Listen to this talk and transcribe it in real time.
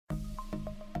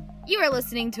You are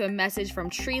listening to a message from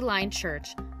Tree Line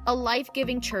Church, a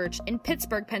life-giving church in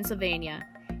Pittsburgh, Pennsylvania.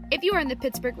 If you are in the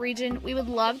Pittsburgh region, we would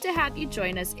love to have you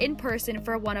join us in person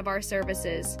for one of our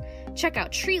services. Check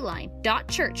out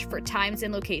treeline.church for times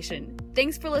and location.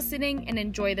 Thanks for listening and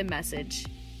enjoy the message.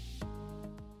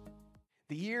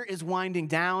 The year is winding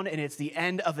down, and it's the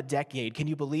end of a decade. Can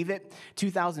you believe it?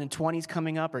 2020 is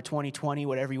coming up, or 2020,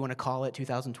 whatever you want to call it,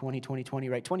 2020, 2020,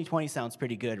 right? 2020 sounds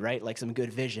pretty good, right? Like some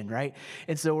good vision, right?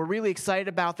 And so we're really excited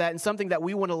about that, and something that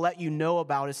we want to let you know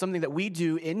about is something that we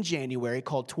do in January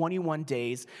called 21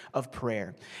 Days of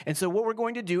Prayer. And so what we're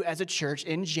going to do as a church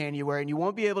in January, and you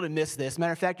won't be able to miss this.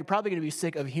 Matter of fact, you're probably going to be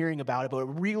sick of hearing about it, but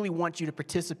we really want you to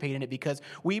participate in it because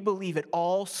we believe it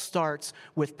all starts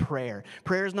with prayer.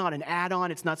 Prayer is not an add-on.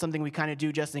 It's not something we kind of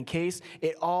do just in case.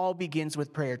 It all begins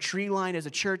with prayer. Tree Line as a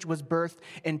church was birthed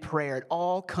in prayer. It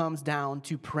all comes down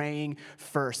to praying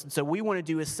first. And so what we want to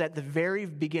do is set the very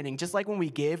beginning, just like when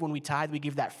we tithe, we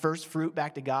give that first fruit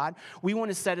back to God. We want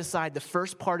to set aside the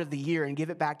first part of the year and give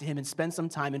it back to Him and spend some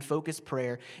time in focused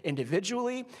prayer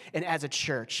individually and as a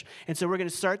church. And so we're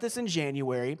going to start this in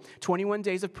January, 21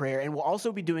 days of prayer, and we'll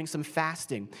also be doing some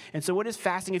fasting. And so what is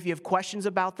fasting? If you have questions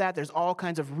about that, there's all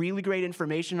kinds of really great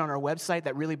information on our website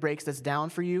that really breaks this down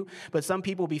for you. But some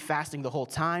people will be fasting the whole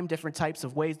time, different types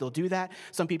of ways they'll do that.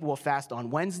 Some people will fast on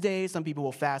Wednesdays. Some people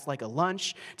will fast like a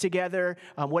lunch together.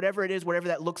 Whatever it is, whatever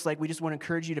that looks like, we just want to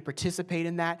encourage you to participate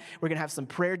in that. We're going to have some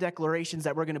prayer declarations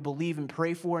that we're going to believe and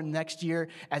pray for next year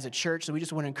as a church. So we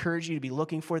just want to encourage you to be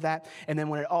looking for that. And then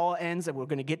when it all ends, we're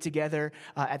going to get together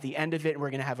at the end of it, and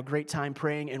we're going to have a great time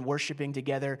praying and worshiping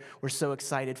together. We're so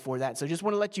excited for that. So just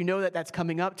want to let you know that that's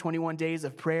coming up, 21 days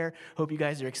of prayer. Hope you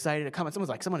guys are excited to come.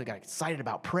 And someone got excited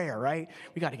about prayer, right?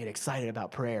 We got to get excited about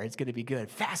prayer. It's going to be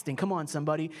good. Fasting, come on,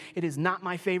 somebody. It is not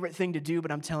my favorite thing to do,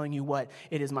 but I'm telling you what,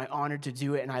 it is my honor to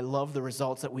do it, and I love the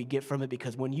results that we get from it,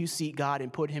 because when you seek God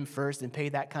and put Him first and pay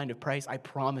that kind of price, I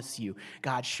promise you,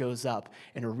 God shows up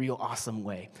in a real awesome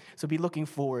way. So be looking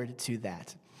forward to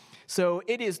that. So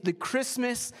it is the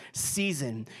Christmas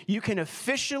season. You can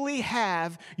officially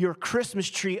have your Christmas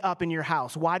tree up in your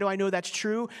house. Why do I know that's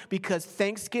true? Because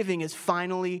Thanksgiving is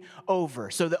finally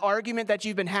over. So the argument that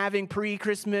you've been having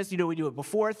pre-Christmas, we do it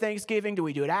before Thanksgiving? Do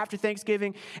we do it after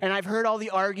Thanksgiving? And I've heard all the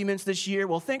arguments this year.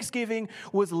 Well, Thanksgiving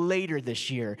was later this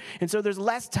year. And so there's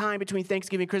less time between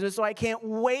Thanksgiving and Christmas, so I can't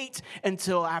wait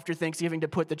until after Thanksgiving to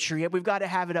put the tree up. We've got to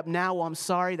have it up now. Well, I'm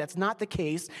sorry, that's not the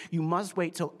case. You must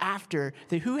wait till after.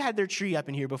 Who had their tree up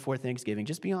in here before Thanksgiving?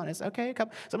 Just be honest. Okay,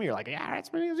 some of you are like, yeah, that's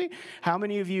pretty easy. How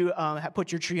many of you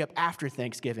put your tree up after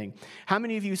Thanksgiving? How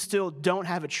many of you still don't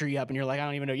have a tree up and you're like, I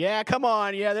don't even know? Yeah, come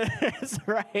on. Yeah, that's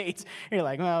right. You're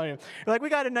like, we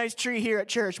got a nice tree here at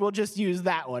church. We'll just use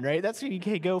that one, right? That's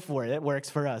okay, go for it. That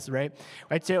works for us, right?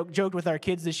 I joked with our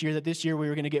kids this year that this year we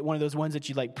were going to get one of those ones that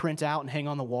you like print out and hang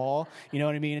on the wall. You know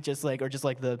what I mean? It's just like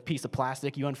the piece of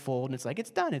plastic you unfold and it's like, it's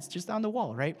done. It's just on the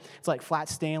wall, right? It's like Flat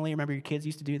Stanley. Remember your kids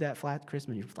used to do that? Flat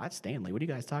Stanley. What are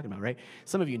you guys talking about, right?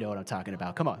 Some of you know what I'm talking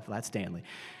about. Come on, Flat Stanley.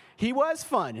 He was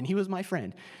fun, and he was my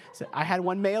friend. So I had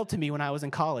one mailed to me when I was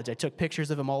in college. I took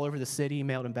pictures of him all over the city,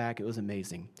 mailed him back. It was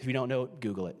amazing. If you don't know,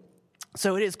 Google it.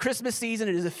 So it is Christmas season.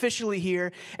 It is officially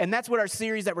here. And that's what our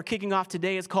series that we're kicking off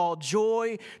today is called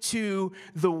Joy to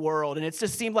the World. And it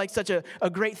just seemed like such a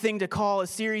great thing to call a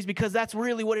series because that's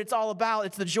really what it's all about.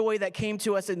 It's the joy that came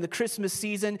to us in the Christmas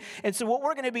season. And so what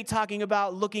we're going to be talking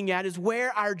about, looking at, is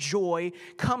where our joy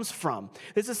comes from.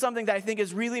 This is something that I think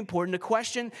is really important. A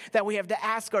question that we have to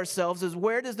ask ourselves is,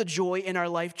 where does the joy in our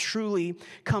life truly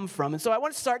come from? And so I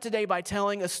want to start today by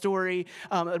telling a story,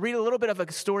 read a little bit of a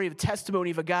story of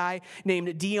testimony of a guy named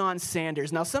Deion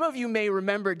Sanders. Now, some of you may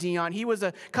remember Deion. He was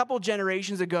a couple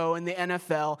generations ago in the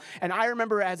NFL, and I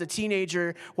remember as a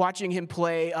teenager watching him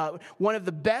play, one of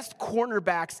the best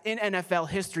cornerbacks in NFL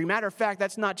history. Matter of fact,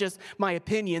 that's not just my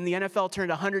opinion. The NFL turned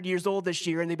 100 years old this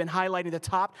year, and they've been highlighting the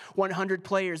top 100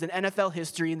 players in NFL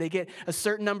history, and they get a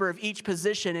certain number of each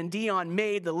position, and Deion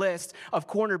made the list of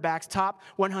cornerbacks, top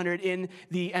 100 in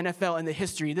the NFL in the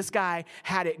history. This guy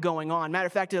had it going on. Matter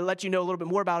of fact, to let you know a little bit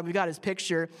more about him, we got his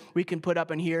picture we can put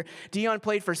up in here. Deion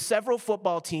played for several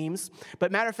football teams, but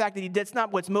matter of fact, that's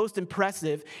not what's most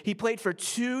impressive. He played for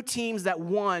two teams that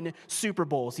won Super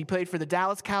Bowls. He played for the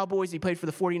Dallas Cowboys. He played for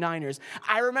the 49ers.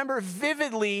 I remember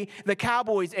vividly the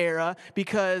Cowboys era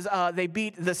because they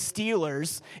beat the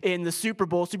Steelers in the Super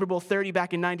Bowl 30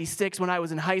 back in 96 when I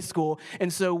was in high school,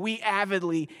 and so we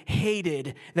avidly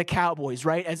hated the Cowboys,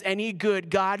 right? As any good,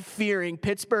 God-fearing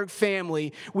Pittsburgh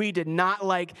family, we did not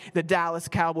like the Dallas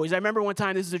Cowboys. I remember one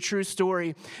time, this is a true true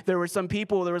story. There were some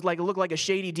people, it looked like a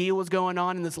shady deal was going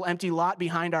on in this empty lot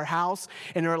behind our house.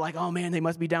 And they were like, oh man, they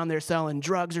must be down there selling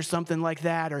drugs or something like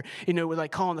that. Or, we're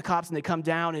like calling the cops and they come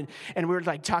down and we were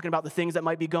like talking about the things that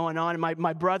might be going on. And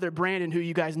my brother, Brandon, who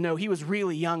you guys know, he was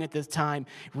really young at this time,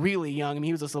 really young. I mean,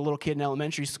 he was just a little kid in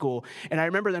elementary school. And I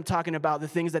remember them talking about the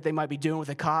things that they might be doing with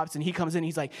the cops. And he comes in and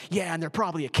he's like, yeah, and they're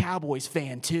probably a Cowboys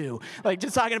fan too. Like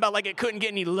just talking about like it couldn't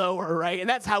get any lower, right? And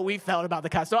that's how we felt about the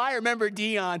cops. So I remember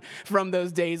Dion from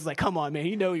those days, like, come on, man,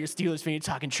 you're a Steelers fan, you're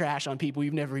talking trash on people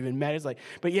you've never even met. It's like,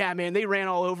 but yeah, man, they ran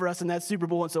all over us in that Super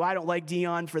Bowl. And so I don't like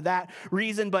Dion for that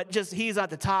reason, but just he's at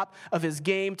the top of his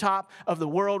game, top of the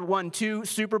world, won 2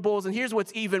 Super Bowls. And here's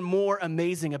what's even more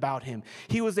amazing about him.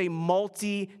 He was a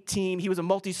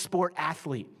multi-sport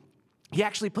athlete. He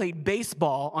actually played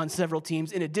baseball on several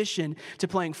teams in addition to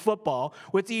playing football.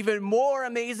 What's even more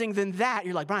amazing than that,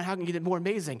 you're like, Brian, how can you get it more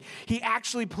amazing? He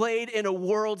actually played in a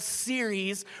World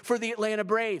Series for the Atlanta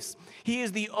Braves. He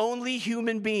is the only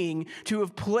human being to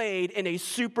have played in a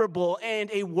Super Bowl and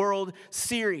a World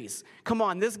Series. Come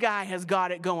on, this guy has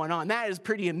got it going on. That is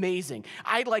pretty amazing.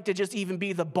 I'd like to just even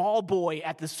be the ball boy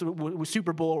at the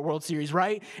Super Bowl or World Series,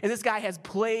 right? And this guy has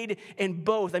played in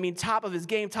both. I mean, top of his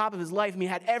game, top of his life. I mean,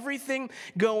 had everything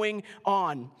going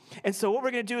on. And so what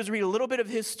we're going to do is read a little bit of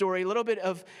his story,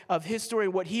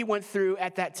 what he went through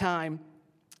at that time,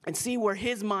 and see where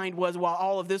his mind was while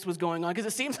all of this was going on, because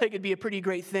it seems like it'd be a pretty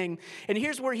great thing. And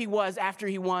here's where he was after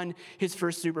he won his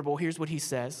first Super Bowl. Here's what he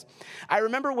says. I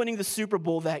remember winning the Super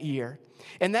Bowl that year.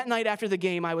 And that night after the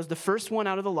game, I was the first one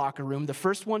out of the locker room, the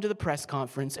first one to the press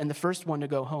conference, and the first one to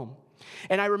go home.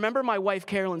 And I remember my wife,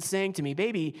 Carolyn, saying to me,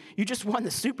 baby, you just won the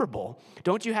Super Bowl.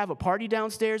 Don't you have a party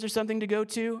downstairs or something to go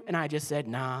to? And I just said,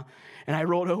 nah. And I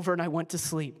rolled over and I went to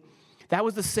sleep. That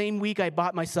was the same week I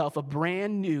bought myself a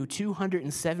brand new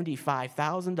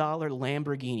 $275,000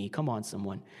 Lamborghini. Come on,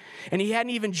 someone. And he hadn't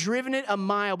even driven it a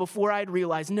mile before I'd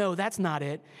realized, no, that's not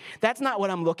it. That's not what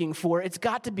I'm looking for. It's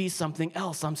got to be something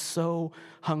else. I'm so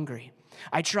hungry.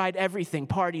 I tried everything,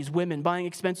 parties, women, buying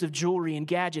expensive jewelry and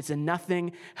gadgets, and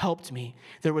nothing helped me.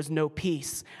 There was no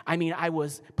peace. I mean, I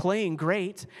was playing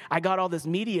great. I got all this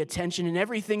media attention and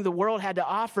everything the world had to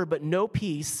offer, but no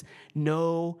peace,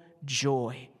 no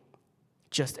joy.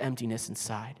 Just emptiness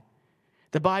inside.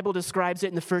 The Bible describes it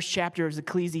in the first chapter of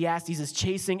Ecclesiastes as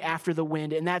chasing after the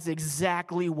wind, and that's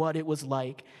exactly what it was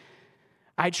like.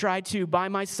 I tried to buy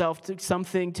myself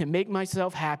something to make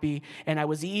myself happy, and I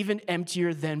was even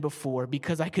emptier than before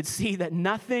because I could see that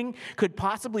nothing could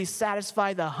possibly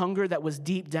satisfy the hunger that was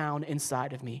deep down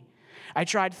inside of me. I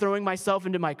tried throwing myself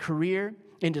into my career,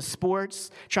 into sports,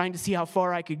 trying to see how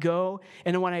far I could go.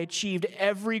 And when I achieved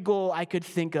every goal I could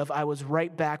think of, I was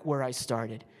right back where I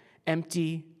started.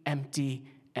 Empty, empty,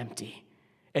 empty.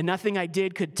 And nothing I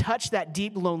did could touch that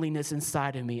deep loneliness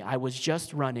inside of me. I was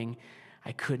just running.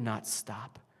 I could not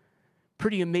stop.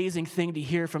 Pretty amazing thing to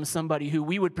hear from somebody who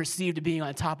we would perceive to being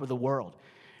on top of the world.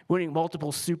 Winning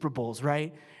multiple Super Bowls,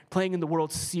 right? Playing in the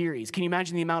World Series. Can you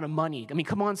imagine the amount of money? I mean,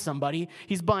 come on, somebody.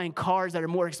 He's buying cars that are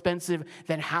more expensive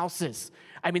than houses.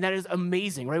 I mean, that is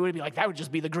amazing, right? It would be like, that would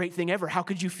just be the great thing ever. How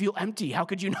could you feel empty? How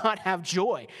could you not have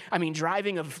joy? I mean,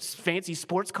 driving a fancy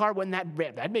sports car,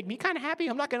 that'd make me kind of happy.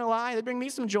 I'm not going to lie. That'd bring me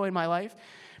some joy in my life.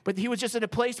 But he was just at a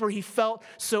place where he felt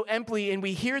so empty. And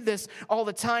we hear this all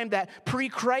the time that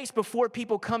pre-Christ, before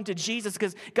people come to Jesus,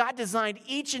 because God designed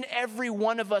each and every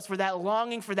one of us for that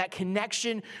longing, for that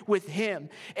connection with him.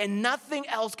 And nothing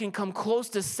else can come close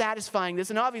to satisfying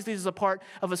this. And obviously, this is a part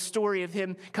of a story of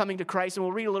him coming to Christ. And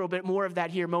we'll read a little bit more of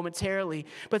that here momentarily.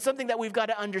 But something that we've got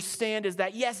to understand is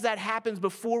that, yes, that happens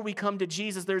before we come to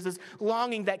Jesus. There's this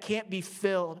longing that can't be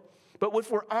filled. But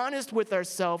if we're honest with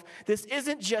ourselves, this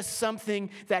isn't just something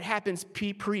that happens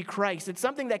pre-Christ. It's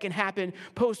something that can happen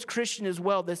post-Christian as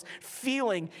well. This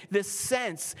feeling, this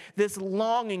sense, this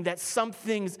longing that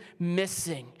something's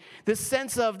missing. This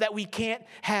sense of that we can't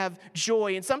have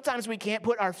joy. And sometimes we can't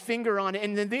put our finger on it.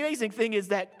 And the amazing thing is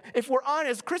that if we're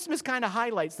honest, Christmas kind of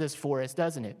highlights this for us,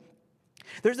 doesn't it?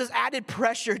 There's this added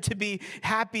pressure to be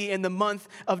happy in the month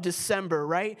of December,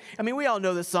 right? I mean, we all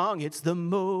know the song, it's the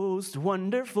most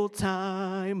wonderful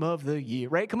time of the year,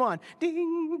 right? Come on,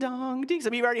 ding, dong, ding.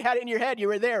 Some of you already had it in your head, you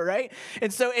were there, right?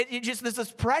 And so it just, there's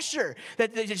this pressure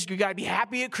that you gotta be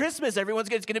happy at Christmas.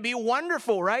 It's gonna be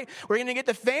wonderful, right? We're gonna get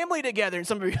the family together. And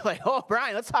some of you are like, oh,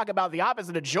 Brian, let's talk about the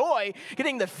opposite of joy.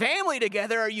 Getting the family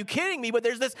together, are you kidding me? But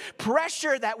there's this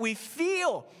pressure that we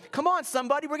feel. Come on,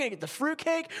 somebody, we're gonna get the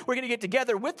fruitcake. We're gonna get together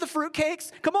with the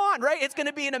fruitcakes. Come on, right? It's going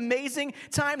to be an amazing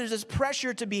time. There's this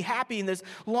pressure to be happy and this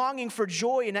longing for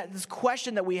joy, and this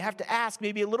question that we have to ask,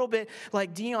 maybe a little bit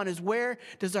like Dion, is where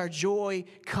does our joy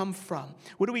come from?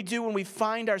 What do we do when we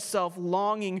find ourselves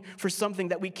longing for something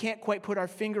that we can't quite put our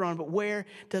finger on, but where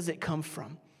does it come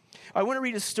from? I want to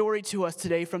read a story to us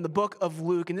today from the book of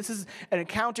Luke, and this is an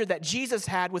encounter that Jesus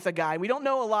had with a guy. We don't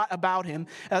know a lot about him,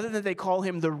 other than they call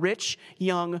him the rich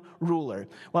young ruler.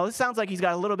 Well, this sounds like he's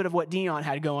got a little bit of what Dion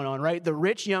had going on, right? The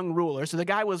rich young ruler. So the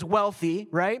guy was wealthy,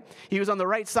 right? He was on the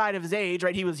right side of his age,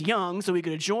 right? He was young, so he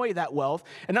could enjoy that wealth.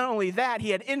 And not only that,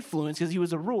 he had influence because he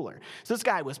was a ruler. So this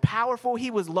guy was powerful,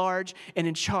 he was large and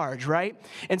in charge, right?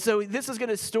 And so this is going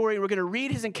to story, we're going to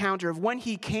read his encounter of when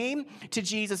he came to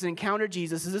Jesus and encountered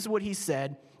Jesus. This is what he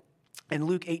said in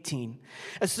Luke 18.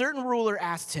 A certain ruler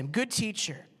asked him, "Good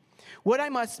teacher,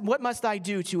 what must I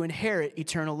do to inherit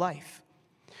eternal life?"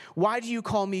 "Why do you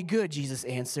call me good?" Jesus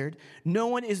answered. "No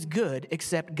one is good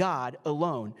except God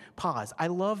alone." Pause. I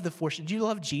love the foreshadowing. Do you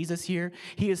love Jesus here?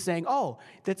 He is saying, oh,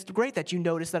 that's great that you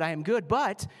notice that I am good,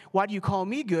 but why do you call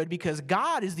me good? Because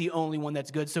God is the only one that's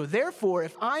good. So therefore,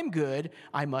 if I'm good,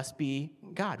 I must be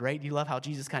God, right? Do you love how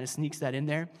Jesus kind of sneaks that in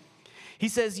there? He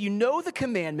says, you know the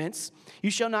commandments. You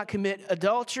shall not commit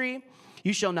adultery.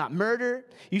 You shall not murder.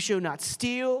 You shall not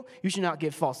steal. You shall not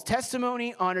give false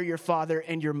testimony. Honor your father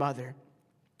and your mother.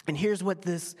 And here's what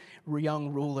this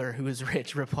young ruler who is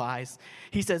rich replies.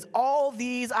 He says, all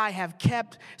these I have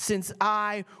kept since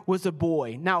I was a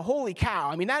boy. Now, holy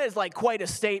cow. I mean, that is like quite a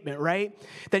statement, right?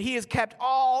 That he has kept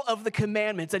all of the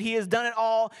commandments, that he has done it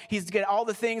all. He's got all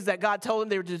the things that God told him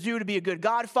they were to do to be a good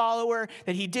God follower,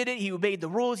 that he did it. He obeyed the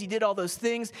rules. He did all those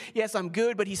things. Yes, I'm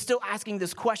good, but he's still asking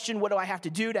this question, what do I have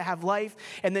to do to have life?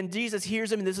 And then Jesus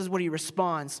hears him, and this is what he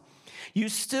responds. You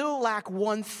still lack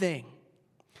one thing.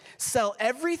 Sell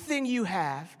everything you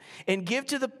have and give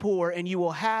to the poor, and you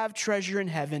will have treasure in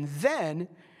heaven. Then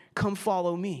come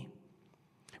follow me.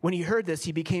 When he heard this,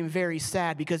 he became very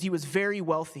sad because he was very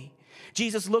wealthy.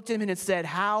 Jesus looked at him and said,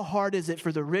 how hard is it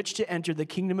for the rich to enter the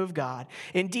kingdom of God?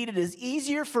 Indeed, it is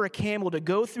easier for a camel to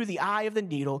go through the eye of the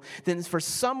needle than for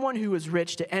someone who is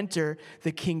rich to enter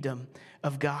the kingdom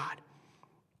of God.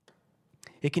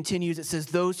 It continues, it says,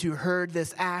 those who heard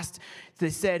this asked,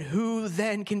 they said, who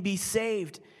then can be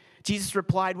saved? Jesus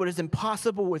replied, what is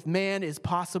impossible with man is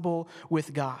possible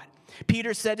with God.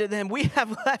 Peter said to them, we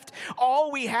have left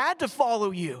all we had to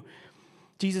follow you.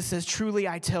 Jesus says, truly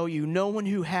I tell you, no one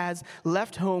who has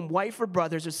left home, wife or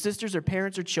brothers or sisters or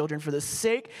parents or children for the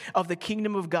sake of the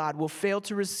kingdom of God will fail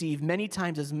to receive many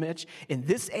times as much in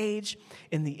this age,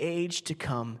 in the age to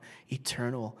come,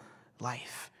 eternal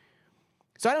life.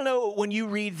 So I don't know, when you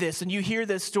read this and you hear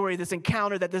this story, this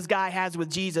encounter that this guy has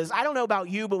with Jesus, I don't know about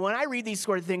you, but when I read these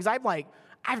sort of things, I'm like,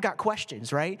 I've got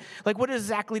questions, right? Like, what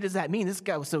exactly does that mean? This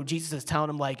guy, so Jesus is telling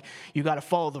him, like, you got to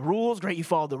follow the rules. Great, you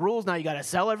follow the rules. Now you got to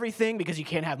sell everything because you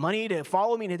can't have money to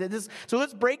follow me. So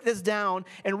let's break this down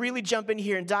and really jump in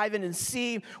here and dive in and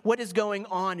see what is going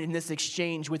on in this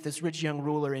exchange with this rich young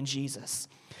ruler and Jesus.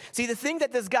 See, the thing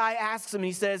that this guy asks him,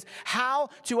 he says, how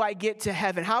do I get to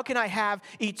heaven? How can I have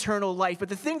eternal life? But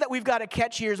the thing that we've got to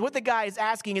catch here is what the guy is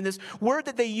asking. And this word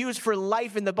that they use for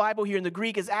life in the Bible here in the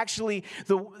Greek is actually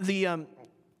the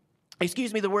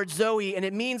word Zoe, and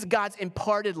it means God's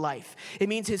imparted life. It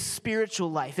means his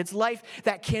spiritual life. It's life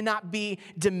that cannot be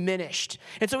diminished.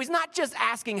 And so he's not just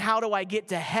asking, how do I get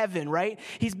to heaven, right?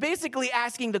 He's basically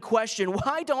asking the question,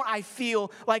 why don't I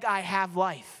feel like I have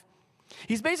life?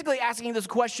 He's basically asking this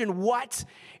question, what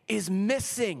is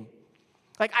missing?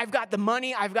 Like, I've got the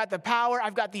money, I've got the power,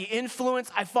 I've got the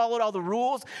influence, I followed all the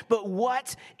rules, but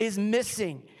what is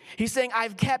missing? He's saying,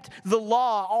 I've kept the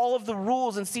law, all of the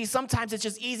rules, and see, sometimes it's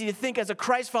just easy to think as a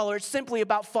Christ follower, it's simply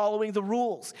about following the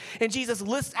rules. And Jesus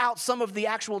lists out some of the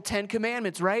actual 10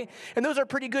 commandments, right? And those are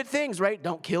pretty good things, right?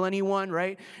 Don't kill anyone,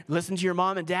 right? Listen to your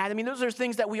mom and dad. I mean, those are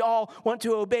things that we all want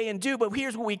to obey and do, but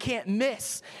here's what we can't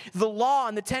miss. The law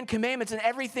and the 10 commandments and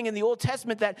everything in the Old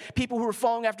Testament that people who were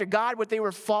following after God, what they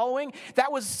were following,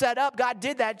 that was set up. God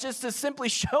did that just to simply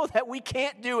show that we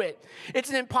can't do it. It's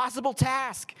an impossible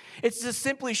task. It's to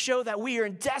simply show that we are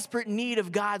in desperate need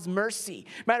of God's mercy.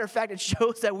 Matter of fact, it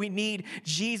shows that we need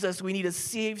Jesus. We need a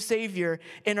Savior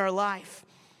in our life.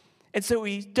 And so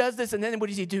he does this, and then what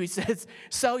does he do? He says,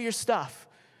 sell your stuff.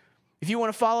 If you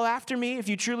want to follow after me, if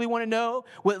you truly want to know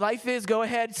what life is, go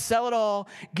ahead, sell it all,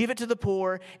 give it to the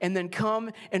poor, and then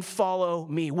come and follow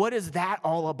me. What is that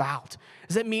all about?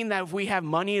 Does that mean that if we have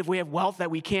money, if we have wealth, that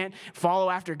we can't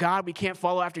follow after God, we can't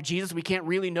follow after Jesus, we can't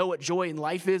really know what joy in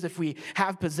life is if we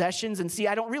have possessions? And see,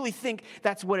 I don't really think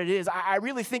that's what it is. I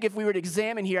really think if we were to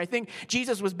examine here, I think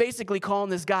Jesus was basically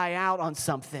calling this guy out on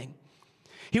something.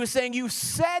 He was saying, you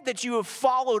said that you have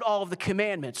followed all of the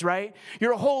commandments, right?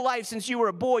 Your whole life since you were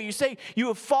a boy, you say you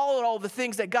have followed all the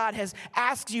things that God has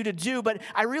asked you to do, but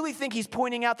I really think he's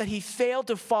pointing out that he failed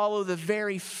to follow the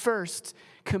very first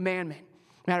commandment.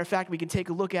 Matter of fact, we can take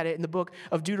a look at it in the book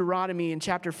of Deuteronomy in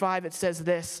chapter 5. It says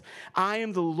this, I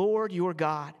am the Lord your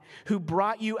God who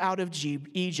brought you out of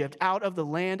Egypt, out of the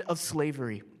land of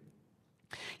slavery.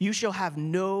 You shall have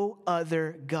no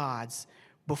other gods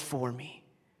before me.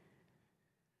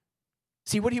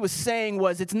 See, what he was saying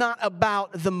was it's not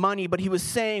about the money, but he was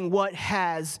saying what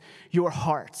has your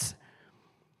heart.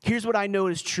 Here's what I know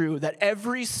is true, that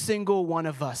every single one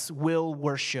of us will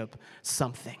worship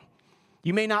something.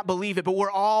 You may not believe it, but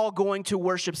we're all going to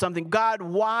worship something. God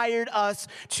wired us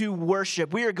to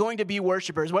worship. We are going to be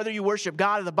worshipers. Whether you worship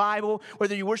God of the Bible,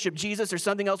 whether you worship Jesus or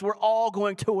something else, we're all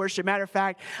going to worship. Matter of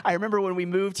fact, I remember when we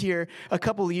moved back here a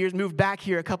couple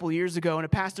of years ago, and a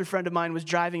pastor friend of mine was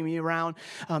driving me around,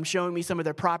 showing me some of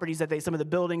their properties some of the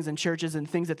buildings and churches and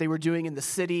things that they were doing in the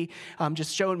city,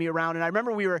 just showing me around. And I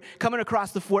remember we were coming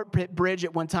across the Fort Pitt Bridge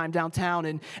at one time downtown,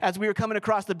 and as we were coming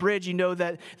across the bridge, you know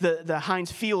that the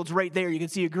Heinz Field's right there. You can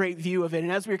see a great view of it.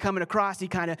 And as we were coming across, he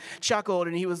kind of chuckled,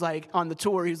 and he was like, on the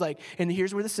tour, he was like, and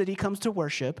here's where the city comes to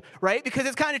worship, right? Because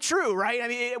it's kind of true, right? I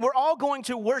mean, we're all going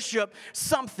to worship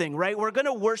something, right? We're going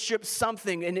to worship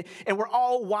something, and we're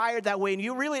all wired that way. And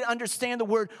you really understand the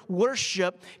word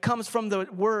worship comes from the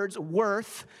words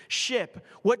worth, ship.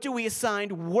 What do we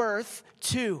assign worth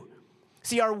to?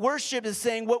 See, our worship is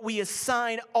saying what we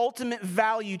assign ultimate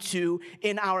value to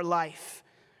in our life.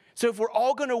 So if we're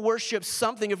all going to worship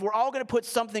something, if we're all going to put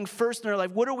something first in our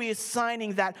life, what are we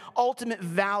assigning that ultimate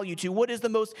value to? What is the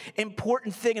most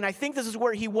important thing? And I think this is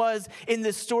where he was in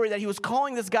this story, that he was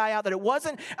calling this guy out, that it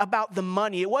wasn't about the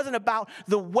money. It wasn't about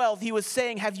the wealth. He was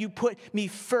saying, have you put me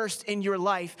first in your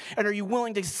life? And are you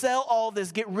willing to sell all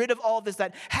this, get rid of all this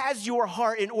that has your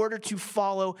heart in order to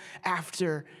follow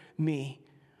after me?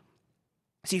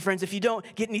 See, friends, if you don't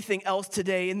get anything else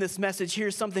today in this message,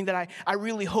 here's something that I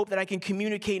really hope that I can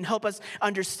communicate and help us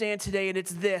understand today, and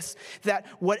it's this, that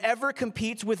whatever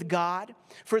competes with God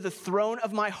for the throne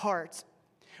of my heart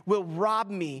will rob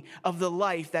me of the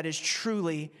life that is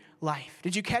truly life.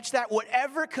 Did you catch that?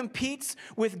 Whatever competes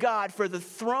with God for the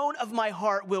throne of my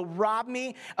heart will rob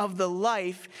me of the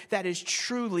life that is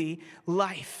truly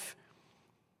life.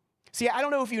 See, I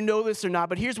don't know if you know this or not,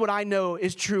 but here's what I know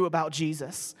is true about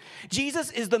Jesus.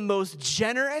 Jesus is the most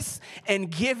generous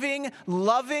and giving,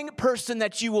 loving person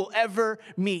that you will ever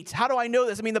meet. How do I know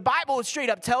this? I mean, the Bible straight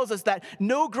up tells us that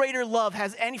no greater love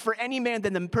has for any man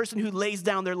than the person who lays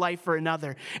down their life for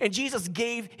another. And Jesus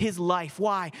gave his life.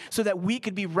 Why? So that we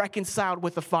could be reconciled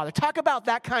with the Father. Talk about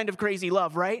that kind of crazy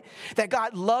love, right? That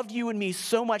God loved you and me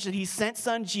so much that he sent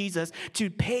son Jesus to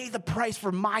pay the price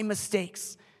for my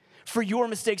mistakes. For your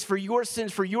mistakes, for your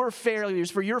sins, for your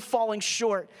failures, for your falling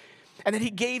short. And that he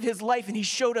gave his life and he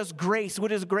showed us grace.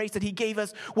 What is grace? That he gave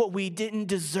us what we didn't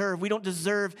deserve. We don't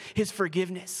deserve his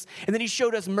forgiveness. And then he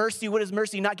showed us mercy. What is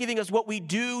mercy? Not giving us what we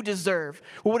do deserve.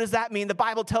 Well, what does that mean? The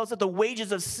Bible tells us that the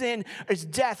wages of sin is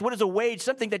death. What is a wage?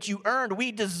 Something that you earned.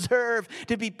 We deserve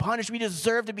to be punished. We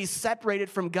deserve to be separated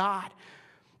from God.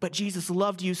 But Jesus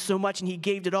loved you so much and he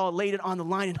gave it all, laid it on the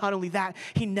line. And not only that,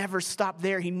 he never stopped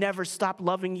there. He never stopped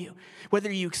loving you.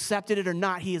 Whether you accepted it or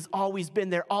not, he has always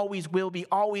been there, always will be,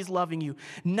 always loving you.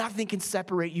 Nothing can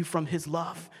separate you from his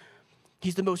love.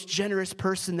 He's the most generous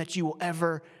person that you will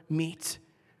ever meet.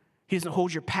 He doesn't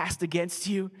hold your past against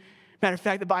you. Matter of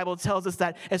fact, the Bible tells us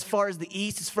that as far as the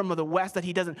east is from the west, that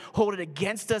he doesn't hold it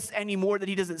against us anymore, that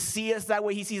he doesn't see us that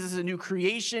way. He sees us as a new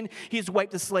creation. He has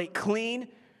wiped the slate clean.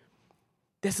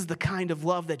 This is the kind of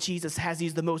love that Jesus has.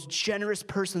 He's the most generous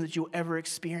person that you'll ever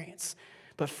experience.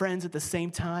 But friends, at the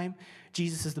same time,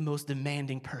 Jesus is the most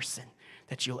demanding person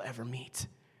that you'll ever meet.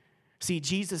 See,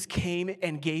 Jesus came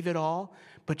and gave it all,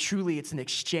 but truly it's an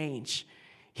exchange.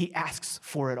 He asks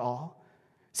for it all.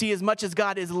 See, as much as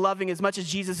God is loving, as much as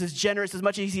Jesus is generous, as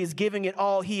much as he is giving it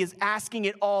all, he is asking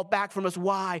it all back from us.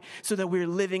 Why? So that we're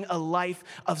living a life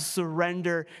of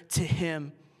surrender to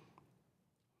him.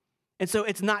 And so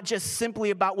it's not just simply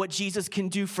about what Jesus can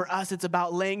do for us. It's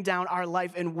about laying down our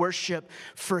life in worship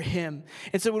for him.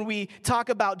 And so when we talk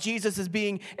about Jesus as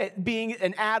being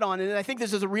an add-on, and I think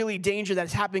this is a really danger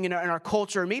that's happening in our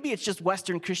culture. Maybe it's just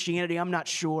Western Christianity. I'm not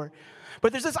sure.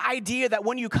 But there's this idea that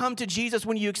when you come to Jesus,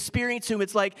 when you experience him,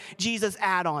 it's like Jesus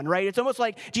add-on, right? It's almost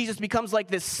like Jesus becomes like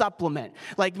this supplement.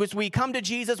 Like when we come to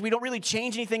Jesus, we don't really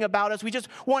change anything about us. We just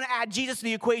want to add Jesus to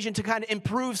the equation to kind of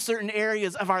improve certain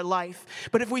areas of our life.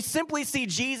 But if we simply see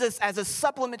Jesus as a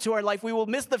supplement to our life, we will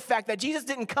miss the fact that Jesus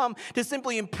didn't come to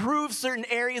simply improve certain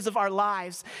areas of our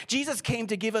lives. Jesus came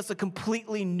to give us a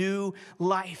completely new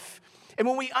life. And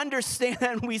when we understand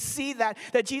that and we see that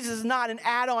Jesus is not an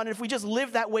add-on, and if we just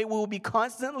live that way, we will be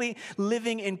constantly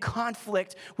living in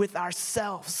conflict with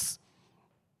ourselves.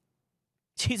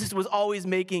 Jesus was always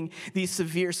making these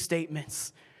severe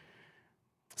statements,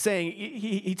 saying,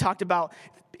 he talked about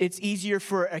it's easier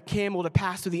for a camel to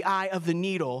pass through the eye of the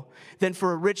needle than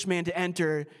for a rich man to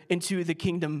enter into the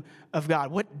kingdom of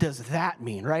God. What does that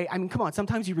mean, right? I mean, come on,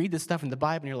 sometimes you read this stuff in the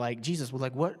Bible and you're like, Jesus was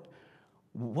like, what?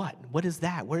 What is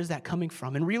that? Where is that coming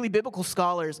from? And really, biblical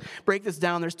scholars break this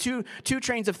down. There's two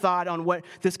trains of thought on what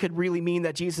this could really mean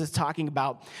that Jesus is talking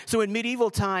about. So in medieval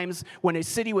times, when a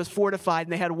city was fortified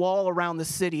and they had a wall around the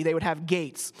city, they would have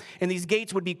gates. And these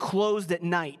gates would be closed at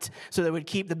night. So they would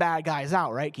keep the bad guys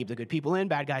out, right? Keep the good people in,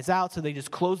 bad guys out. So they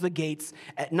just close the gates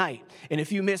at night. And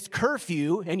if you missed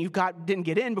curfew and didn't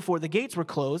get in before the gates were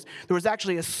closed, there was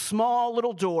actually a small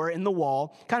little door in the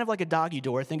wall, kind of like a doggy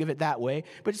door. Think of it that way,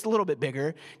 but just a little bit bigger,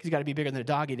 because you got to be bigger than a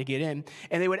doggy to get in.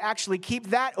 And they would actually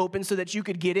keep that open so that you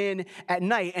could get in at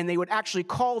night. And they would actually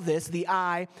call this the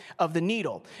eye of the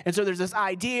needle. And so there's this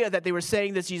idea that they were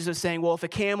saying this. Jesus was saying, well, if a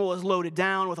camel is loaded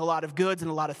down with a lot of goods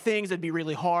and a lot of things, it'd be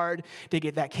really hard to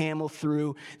get that camel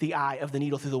through the eye of the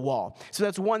needle, through the wall. So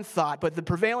that's one thought. But the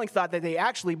prevailing thought that they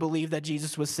actually believe that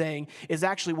Jesus was saying is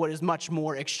actually what is much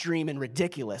more extreme and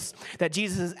ridiculous. That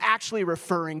Jesus is actually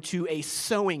referring to a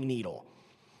sewing needle.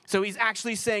 So he's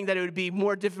actually saying that it would be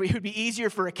more difficult, it would be easier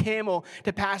for a camel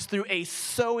to pass through a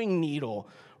sewing needle,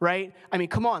 right? I mean,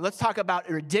 come on, let's talk about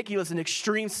ridiculous and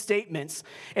extreme statements.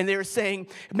 And they're saying,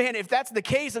 man, if that's the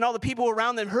case and all the people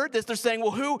around them heard this, they're saying,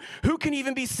 well, who can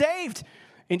even be saved?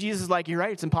 And Jesus is like, you're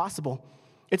right, it's impossible.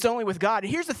 It's only with God.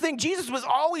 And here's the thing, Jesus was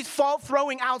always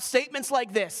throwing out statements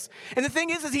like this. And the thing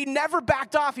is he never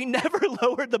backed off. He never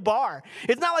lowered the bar.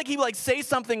 It's not like he say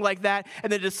something like that and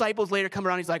the disciples later come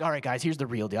around. He's like, all right, guys, here's the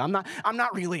real deal. I'm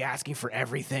not really asking for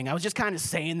everything. I was just kind of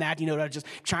saying that, I was just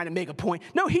trying to make a point.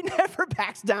 No, he never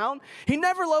backs down. He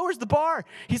never lowers the bar.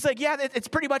 He's like, yeah, it's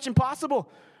pretty much impossible.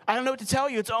 I don't know what to tell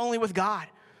you. It's only with God.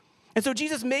 And so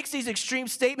Jesus makes these extreme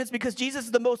statements because Jesus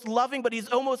is the most loving, but he's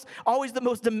almost always the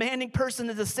most demanding person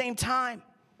at the same time.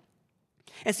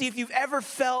 And see, if you've ever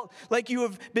felt like you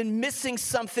have been missing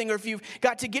something, or if you've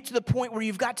got to get to the point where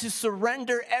you've got to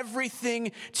surrender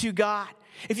everything to God,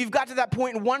 if you've got to that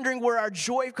point and wondering where our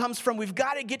joy comes from, we've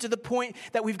got to get to the point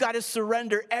that we've got to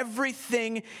surrender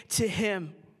everything to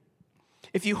him.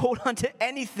 If you hold on to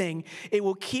anything, it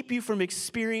will keep you from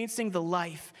experiencing the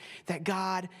life that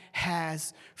God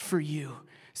has for you.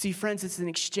 See, friends, it's an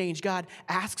exchange. God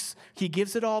asks, he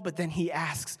gives it all, but then he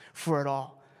asks for it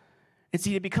all. And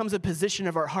see, it becomes a position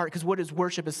of our heart, because what is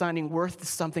worship? Assigning worth to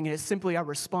something, and it's simply our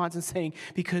response and saying,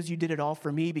 because you did it all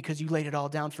for me, because you laid it all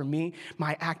down for me,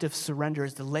 my act of surrender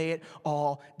is to lay it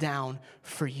all down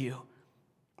for you.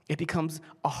 It becomes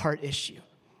a heart issue.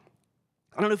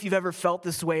 I don't know if you've ever felt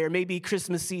this way, or maybe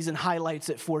Christmas season highlights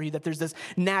it for you, that there's this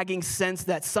nagging sense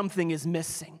that something is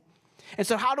missing. And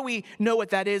so how do we know what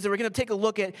that is? And we're going to take a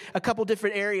look at a couple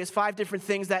different areas, 5 different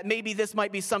things that maybe this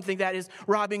might be something that is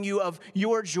robbing you of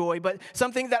your joy. But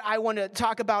something that I want to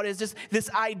talk about is just this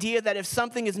idea that if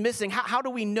something is missing, how do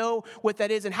we know what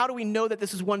that is? And how do we know that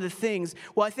this is one of the things?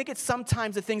 Well, I think it's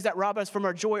sometimes the things that rob us from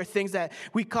our joy are things that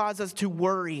cause us to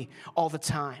worry all the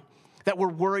time. That we're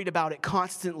worried about it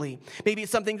constantly. Maybe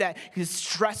it's something that is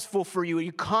stressful for you.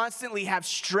 You constantly have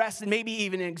stress and maybe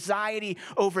even anxiety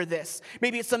over this.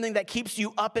 Maybe it's something that keeps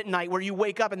you up at night, where you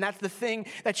wake up and that's the thing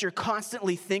that you're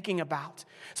constantly thinking about.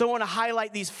 So I want to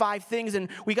highlight these 5 things, and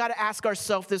we got to ask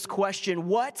ourselves this question: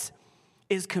 what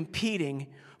is competing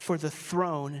for the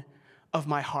throne of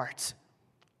my heart?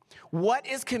 What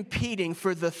is competing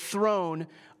for the throne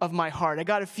of my heart? I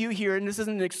got a few here, and this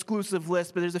isn't an exclusive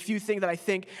list, but there's a few things that I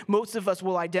think most of us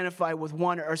will identify with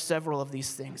one or several of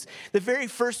these things. The very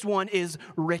first one is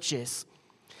riches.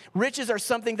 Riches are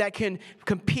something that can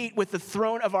compete with the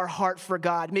throne of our heart for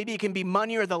God. Maybe it can be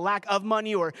money, or the lack of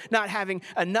money, or not having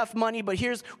enough money. But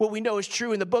here's what we know is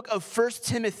true. In the book of 1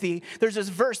 Timothy, there's this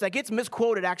verse that gets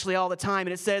misquoted actually all the time.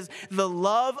 And it says, the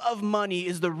love of money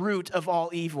is the root of all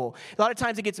evil. A lot of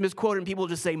times it gets misquoted and people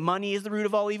just say money is the root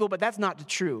of all evil, but that's not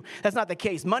true. That's not the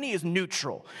case. Money is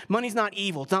neutral. Money's not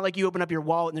evil. It's not like you open up your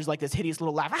wallet and there's like this hideous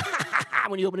little laugh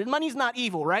when you open it. Money's not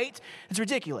evil, right? It's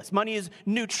ridiculous. Money is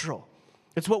neutral.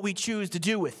 It's what we choose to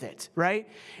do with it, right?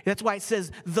 That's why it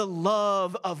says the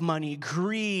love of money,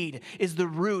 greed, is the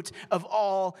root of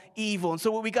all evil. And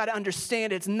so what we got to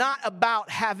understand, it's not about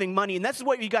having money. And that's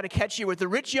what you got to catch here with the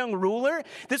rich young ruler.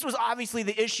 This was obviously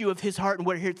the issue of his heart, and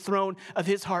where the throne of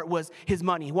his heart was his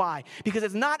money. Why? Because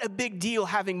it's not a big deal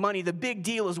having money. The big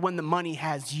deal is when the money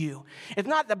has you. It's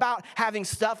not about having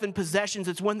stuff and possessions.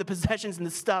 It's when the possessions and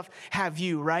the stuff have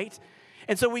you, right?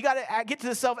 And so we got to get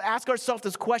to ask ourselves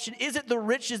this question: is it the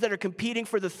riches that are competing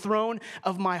for the throne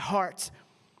of my heart?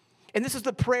 And this is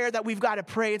the prayer that we've got to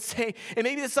pray and say, and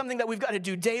maybe it's something that we've got to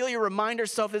do daily, or remind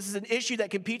ourselves this is an issue that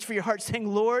competes for your heart,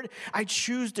 saying, Lord, I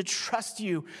choose to trust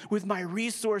you with my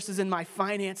resources and my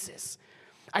finances.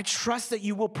 I trust that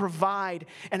you will provide,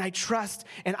 and I trust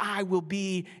and I will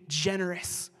be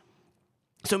generous.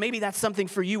 So maybe that's something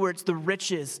for you where it's the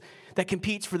riches that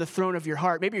competes for the throne of your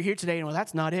heart. Maybe you're here today and, well,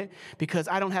 that's not it, because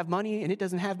I don't have money and it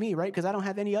doesn't have me, right? Because I don't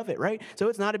have any of it, right? So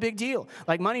it's not a big deal.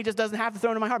 Like, money just doesn't have the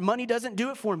throne of my heart. Money doesn't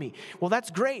do it for me. Well, that's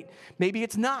great. Maybe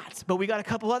it's not, but we got a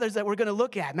couple others that we're going to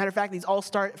look at. Matter of fact, these all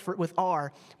start with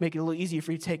R, make it a little easier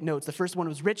for you to take notes. The first one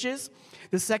was riches.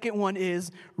 The second one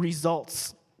is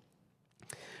results.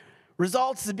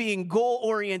 Results is being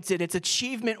goal-oriented, it's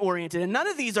achievement-oriented, and none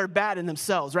of these are bad in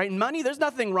themselves, right? Money, there's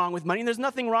nothing wrong with money, and there's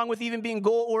nothing wrong with even being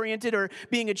goal-oriented or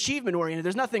being achievement-oriented.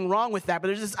 There's nothing wrong with that, but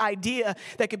there's this idea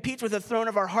that competes with the throne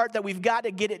of our heart that we've got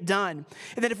to get it done.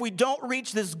 And that if we don't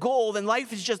reach this goal, then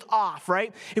life is just off,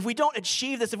 right? If we don't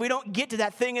achieve this, if we don't get to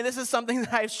that thing, and this is something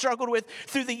that I've struggled with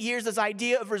through the years, this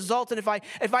idea of results, and if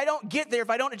I don't get there,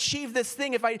 if I don't achieve this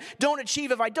thing, if I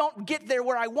don't get there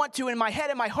where I want to in my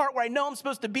head and my heart, where I know I'm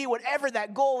supposed to be, whatever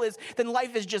that goal is, then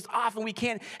life is just off, and we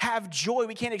can't have joy.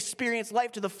 We can't experience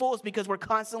life to the fullest because we're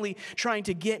constantly trying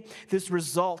to get this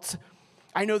result.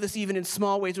 I know this even in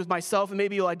small ways with myself, and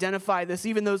maybe you'll identify this.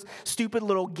 Even those stupid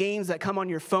little games that come on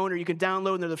your phone or you can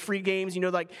download, and they're the free games,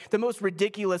 like the most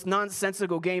ridiculous,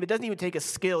 nonsensical game. It doesn't even take a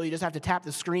skill. You just have to tap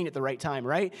the screen at the right time,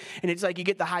 right? And it's like you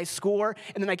get the high score,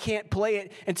 and then I can't play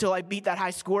it until I beat that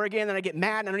high score again. Then I get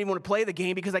mad, and I don't even want to play the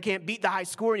game because I can't beat the high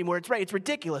score anymore. It's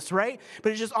ridiculous, right?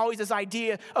 But it's just always this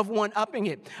idea of one-upping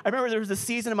it. I remember there was a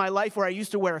season in my life where I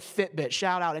used to wear a Fitbit.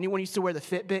 Shout out. Anyone used to wear the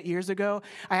Fitbit years ago?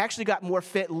 I actually got more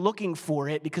fit looking for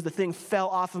it because the thing fell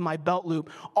off of my belt loop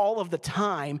all of the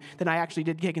time than I actually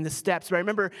did taking the steps. But I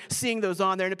remember seeing those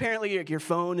on there, and apparently your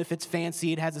phone, if it's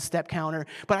fancy, it has a step counter.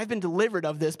 But I've been delivered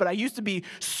of this. But I used to be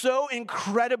so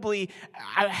incredibly,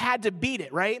 I had to beat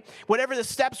it, right? Whatever the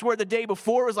steps were the day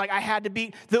before, was like I had to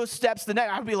beat those steps the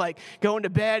next. I'd be like going to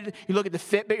bed, you look at the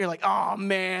Fitbit, you're like, oh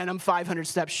man, I'm 500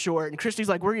 steps short. And Christy's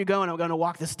like, where are you going? I'm going to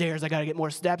walk the stairs. I got to get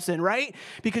more steps in, right?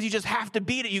 Because you just have to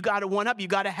beat it. You got to one up. You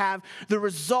got to have the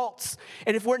results.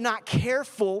 And if we're not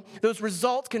careful, those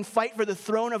results can fight for the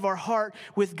throne of our heart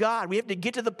with God. We have to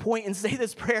get to the point and say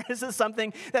this prayer. This is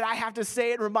something that I have to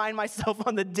say and remind myself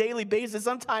on the daily basis,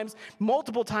 sometimes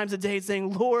multiple times a day,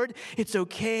 saying, Lord, it's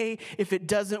okay if it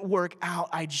doesn't work out.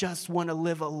 I just want to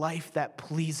live a life that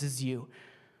pleases you.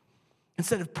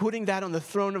 Instead of putting that on the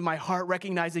throne of my heart,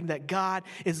 recognizing that God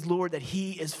is Lord, that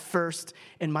he is first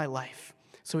in my life.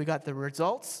 So we got the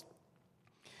results.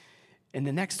 And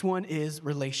the next one is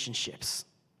relationships.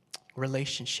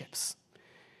 Relationships.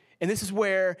 And this is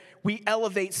where we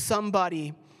elevate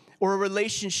somebody or a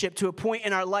relationship to a point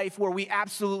in our life where we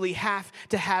absolutely have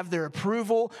to have their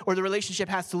approval, or the relationship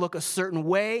has to look a certain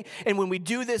way. And when we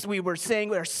do this, we were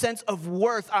saying our sense of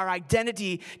worth, our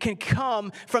identity can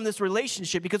come from this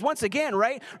relationship. Because once again,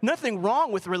 right, nothing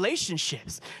wrong with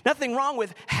relationships. Nothing wrong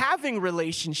with having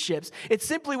relationships. It's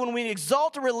simply when we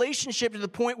exalt a relationship to the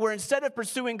point where instead of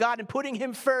pursuing God and putting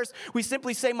him first, we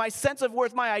simply say my sense of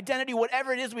worth, my identity,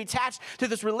 whatever it is we attach to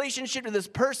this relationship, to this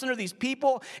person or these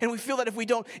people, and we feel that if we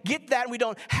don't get that, and we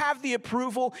don't have the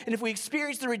approval, and if we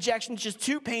experience the rejection, it's just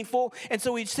too painful. And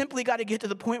so we simply got to get to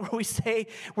the point where we say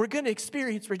we're going to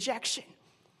experience rejection,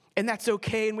 and that's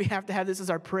okay. And we have to have this as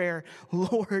our prayer: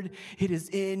 Lord, it is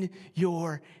in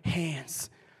your hands.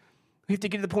 We have to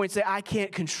get to the point and say, I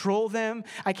can't control them.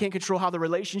 I can't control how the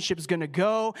relationship is going to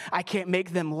go. I can't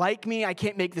make them like me. I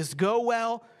can't make this go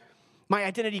well. My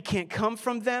identity can't come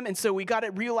from them. And so we got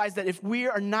to realize that if we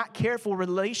are not careful,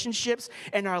 relationships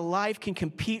and our life can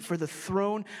compete for the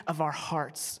throne of our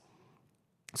hearts.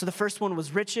 So the first one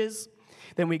was riches.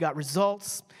 Then we got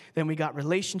results. Then we got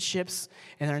relationships.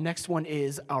 And our next one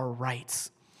is our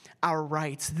rights. our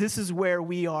rights. This is where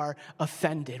we are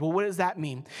offended. Well, what does that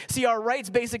mean? See, our rights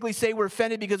basically say we're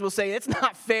offended because we'll say, it's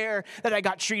not fair that I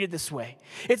got treated this way.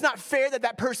 It's not fair that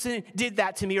that person did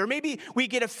that to me. Or maybe we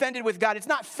get offended with God. It's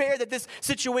not fair that this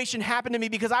situation happened to me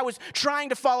because I was trying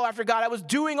to follow after God. I was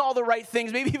doing all the right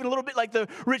things, maybe even a little bit like the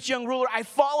rich young ruler. I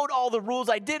followed all the rules.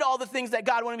 I did all the things that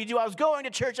God wanted me to do. I was going to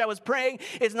church. I was praying.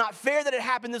 It's not fair that it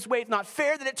happened this way. It's not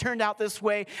fair that it turned out this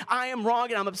way. I am wrong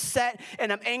and I'm upset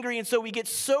and I'm angry. And so we get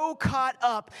so caught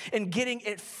up in getting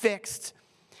it fixed.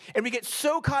 And we get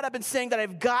so caught up in saying that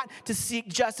I've got to seek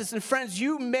justice. And friends,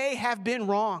 you may have been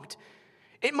wronged.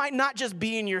 It might not just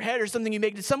be in your head or something you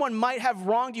make. Someone might have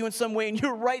wronged you in some way and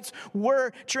your rights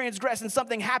were transgressed and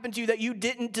something happened to you that you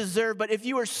didn't deserve. But if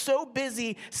you are so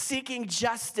busy seeking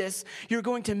justice, you're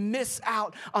going to miss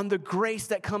out on the grace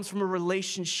that comes from a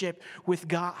relationship with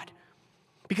God.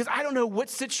 Because I don't know what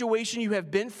situation you have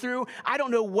been through. I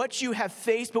don't know what you have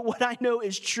faced, but what I know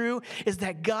is true is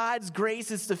that God's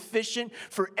grace is sufficient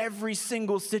for every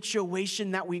single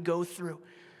situation that we go through.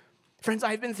 Friends,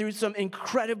 I've been through some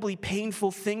incredibly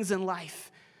painful things in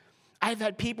life. I've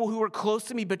had people who were close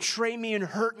to me betray me and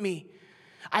hurt me.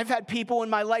 I've had people in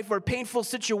my life where painful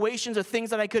situations or things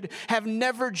that I could have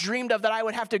never dreamed of that I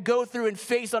would have to go through and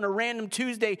face on a random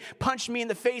Tuesday punch me in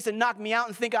the face and knock me out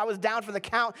and think I was down for the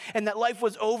count and that life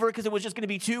was over because it was just going to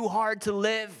be too hard to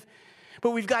live.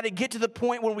 But we've got to get to the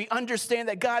point where we understand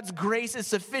that God's grace is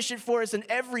sufficient for us in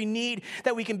every need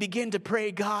that we can begin to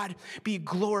pray, God, be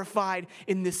glorified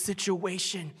in this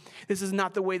situation. This is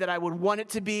not the way that I would want it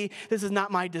to be. This is not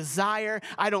my desire.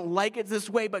 I don't like it this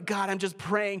way, but God, I'm just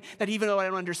praying that even though I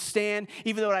don't understand,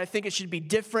 even though I think it should be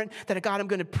different, that God, I'm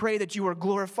going to pray that you are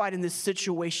glorified in this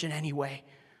situation anyway.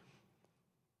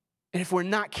 And if we're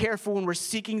not careful when we're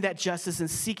seeking that justice and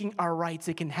seeking our rights,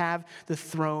 it can have the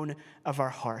throne of our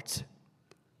heart.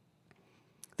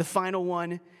 The final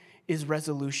one is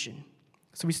resolution.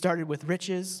 So we started with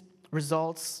riches,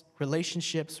 results,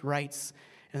 relationships, rights,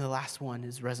 and the last one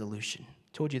is resolution.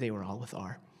 Told you they were all with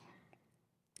R.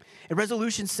 And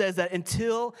resolution says that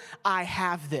until I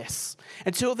have this,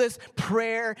 until this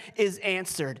prayer is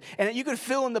answered, and that you can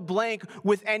fill in the blank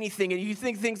with anything, and you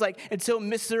think things like until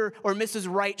Mr. or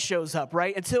Mrs. Right shows up,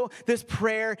 right? Until this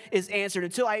prayer is answered,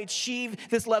 until I achieve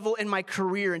this level in my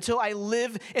career, until I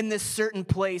live in this certain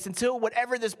place, until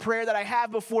whatever this prayer that I have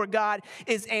before God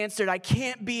is answered, I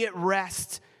can't be at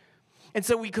rest. And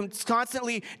so we can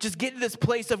constantly just get to this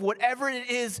place of whatever it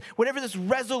is, whatever this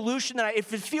resolution that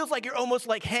if it feels like you're almost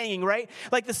like hanging, right?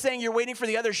 Like the saying, you're waiting for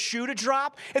the other shoe to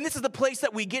drop. And this is the place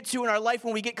that we get to in our life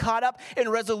when we get caught up in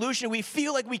resolution. We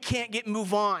feel like we can't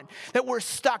move on, that we're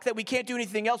stuck, that we can't do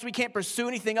anything else, we can't pursue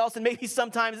anything else. And maybe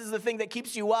sometimes this is the thing that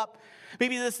keeps you up.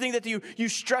 Maybe this thing that you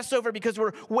stress over because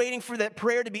we're waiting for that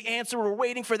prayer to be answered. We're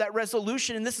waiting for that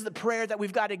resolution. And this is the prayer that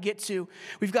we've got to get to.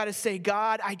 We've got to say,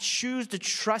 God, I choose to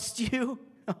trust you.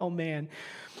 Oh, man.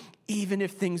 Even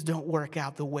if things don't work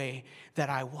out the way that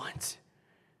I want.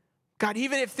 God,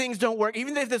 even if things don't work,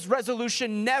 even if this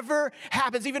resolution never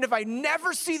happens, even if I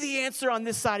never see the answer on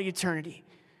this side of eternity,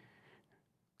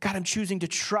 God, I'm choosing to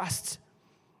trust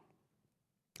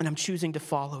and I'm choosing to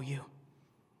follow you.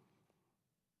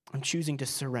 I'm choosing to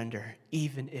surrender,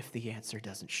 even if the answer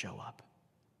doesn't show up.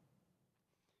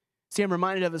 See, I'm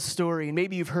reminded of a story, and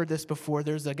maybe you've heard this before.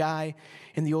 There's a guy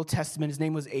in the Old Testament. His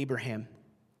name was Abraham.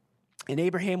 And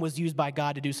Abraham was used by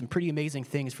God to do some pretty amazing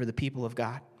things for the people of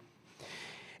God.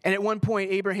 And at one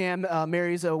point, Abraham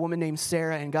marries a woman named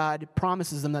Sarah, and God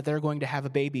promises them that they're going to have a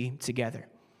baby together.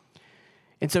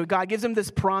 And so God gives them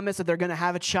this promise that they're going to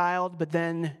have a child, but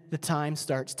then the time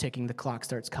starts ticking, the clock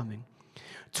starts coming.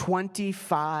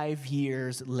 25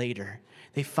 years later,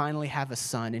 they finally have a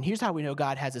son. And here's how we know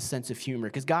God has a sense of humor,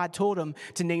 because God told him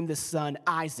to name this son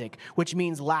Isaac, which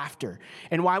means laughter.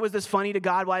 And why was this funny to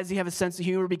God? Why does he have a sense of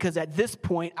humor? Because at this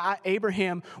point,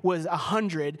 Abraham was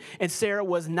 100 and Sarah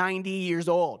was 90 years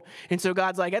old. And so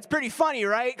God's like, that's pretty funny,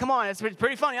 right? Come on, it's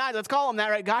pretty funny. Let's call him that,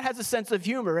 right? God has a sense of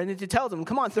humor. And it tells him,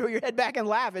 come on, throw your head back and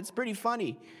laugh. It's pretty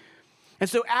funny. And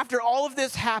so after all of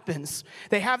this happens,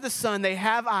 they have the son, they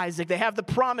have Isaac, they have the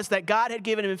promise that God had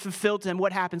given him and fulfilled to him.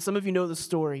 What happened? Some of you know the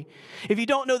story. If you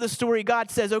don't know the story,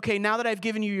 God says, okay, now that I've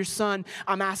given you your son,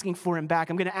 I'm asking for him back.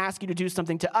 I'm going to ask you to do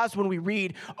something. To us, when we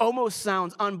read, almost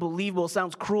sounds unbelievable,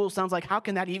 sounds cruel, sounds like, how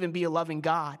can that even be a loving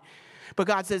God? But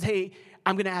God says, hey,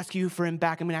 I'm going to ask you for him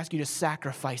back. I'm going to ask you to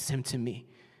sacrifice him to me.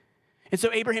 And so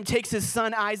Abraham takes his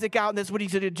son Isaac out, and that's what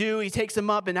he's going to do. He takes him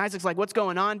up, and Isaac's like, what's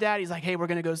going on, Dad? He's like, hey, we're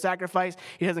going to go sacrifice.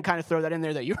 He doesn't kind of throw that in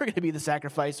there that you're going to be the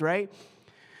sacrifice, right?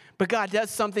 But God does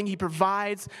something. He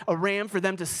provides a ram for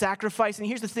them to sacrifice. And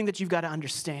here's the thing that you've got to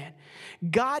understand.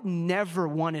 God never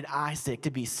wanted Isaac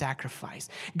to be sacrificed.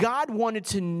 God wanted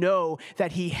to know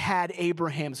that he had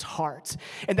Abraham's heart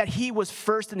and that he was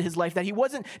first in his life, that he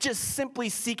wasn't just simply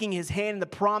seeking his hand and the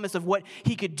promise of what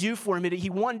he could do for him. He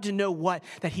wanted to know what?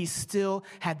 That he still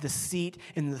had the seat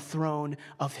in the throne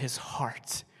of his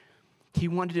heart. He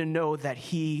wanted to know that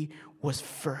he was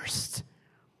first.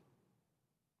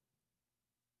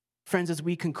 Friends, as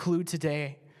we conclude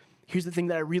today, here's the thing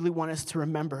that I really want us to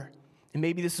remember, and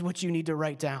maybe this is what you need to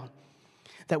write down,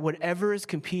 that whatever is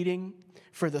competing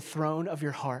for the throne of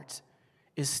your heart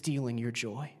is stealing your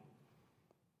joy.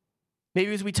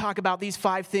 Maybe as we talk about these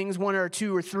 5 things, 1 or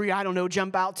 2 or 3, I don't know,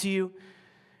 jump out to you.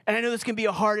 And I know this can be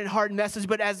a hard message,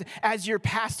 but as your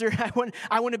pastor,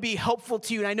 I want to be helpful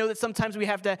to you. And I know that sometimes we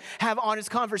have to have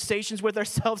honest conversations with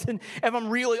ourselves. And if I'm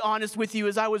really honest with you,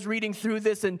 as I was reading through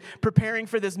this and preparing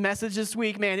for this message this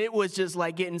week, man, it was just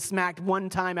like getting smacked one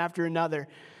time after another.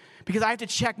 Because I have to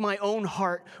check my own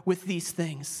heart with these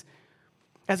things.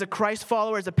 As a Christ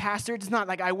follower, as a pastor, it's not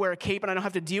like I wear a cape and I don't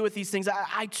have to deal with these things.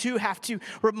 I too have to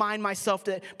remind myself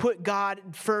to put God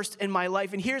first in my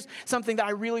life. And here's something that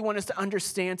I really want us to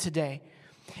understand today.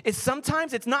 Is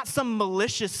sometimes it's not some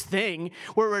malicious thing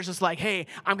where we're just like, hey,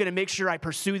 I'm going to make sure I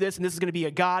pursue this, and this is going to be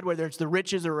a God, whether it's the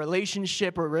riches or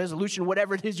relationship or resolution,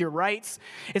 whatever it is, your rights.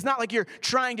 It's not like you're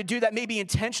trying to do that maybe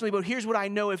intentionally, but here's what I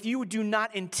know. If you do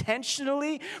not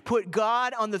intentionally put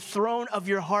God on the throne of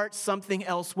your heart, something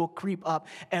else will creep up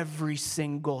every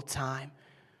single time.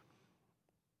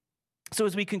 So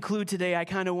as we conclude today, I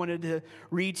kind of wanted to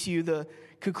read to you the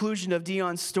conclusion of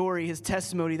Dion's story, his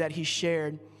testimony that he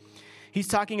shared. He's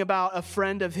talking about a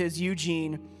friend of his,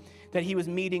 Eugene, that he was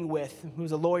meeting with, who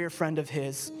was a lawyer friend of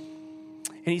his.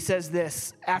 And he says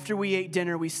this: after we ate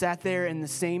dinner, we sat there in the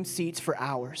same seats for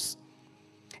hours.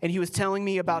 And he was telling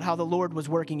me about how the Lord was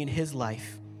working in his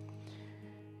life.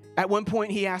 At one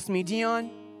point, he asked me,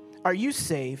 Dion, are you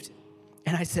saved?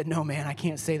 And I said, no, man, I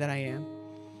can't say that I am.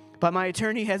 But my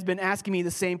attorney has been asking me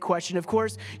the same question. Of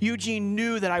course, Eugene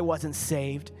knew that I wasn't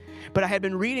saved. But I had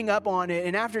been reading up on it,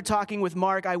 and after talking with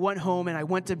Mark, I went home and I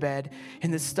went to bed,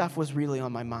 and this stuff was really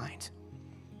on my mind.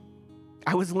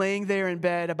 I was laying there in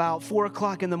bed about 4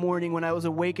 o'clock in the morning when I was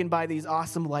awakened by these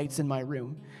awesome lights in my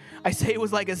room. I say it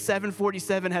was like a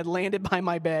 747 had landed by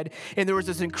my bed, and there was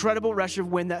this incredible rush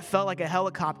of wind that felt like a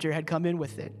helicopter had come in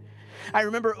with it. I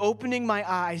remember opening my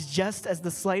eyes just as the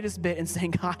slightest bit and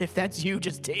saying, God, if that's you,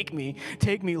 just take me,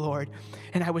 Lord.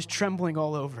 And I was trembling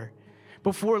all over.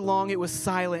 Before long, it was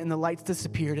silent and the lights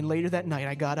disappeared. And later that night,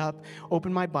 I got up,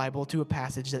 opened my Bible to a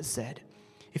passage that said,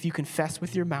 if you confess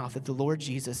with your mouth that the Lord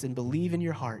Jesus and believe in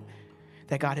your heart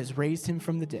that God has raised him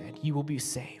from the dead, you will be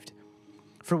saved.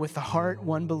 For with the heart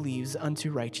one believes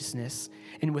unto righteousness,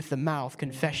 and with the mouth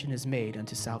confession is made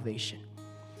unto salvation.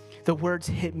 The words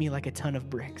hit me like a ton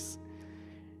of bricks.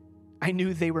 I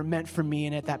knew they were meant for me,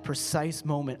 and at that precise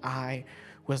moment, I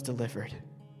was delivered.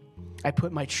 I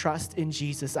put my trust in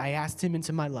Jesus. I asked him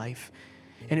into my life.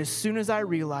 And as soon as I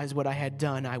realized what I had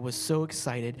done, I was so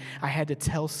excited, I had to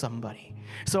tell somebody.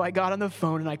 So I got on the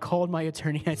phone and I called my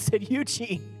attorney and I said,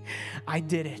 Eugene, I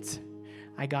did it.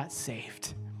 I got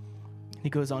saved. And he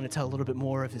goes on to tell a little bit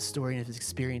more of his story and of his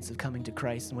experience of coming to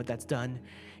Christ and what that's done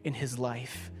in his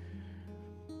life.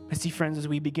 I see, friends, as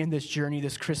we begin this journey,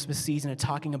 this Christmas season, of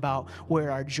talking about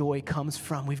where our joy comes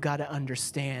from, we've got to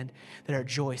understand that our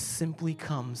joy simply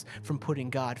comes from putting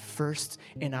God first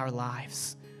in our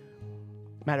lives.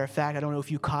 Matter of fact, I don't know if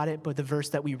you caught it, but the verse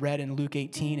that we read in Luke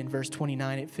 18 and verse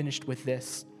 29, it finished with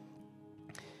this.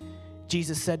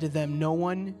 Jesus said to them, no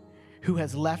one who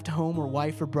has left home or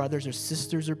wife or brothers or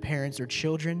sisters or parents or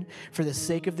children for the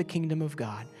sake of the kingdom of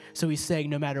God. So he's saying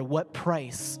no matter what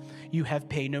price you have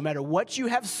paid, no matter what you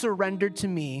have surrendered to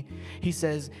me, he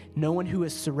says, no one who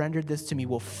has surrendered this to me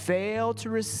will fail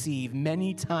to receive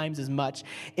many times as much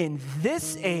in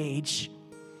this age,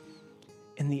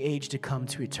 in the age to come,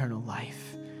 to eternal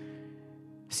life.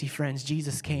 See, friends,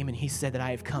 Jesus came and he said that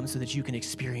I have come so that you can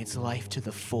experience life to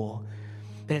the full.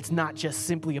 That it's not just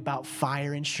simply about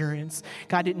fire insurance.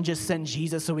 God didn't just send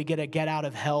Jesus so we get a get out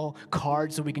of hell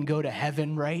card so we can go to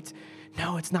heaven, right?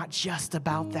 No, it's not just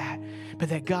about that, but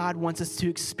that God wants us to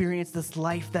experience this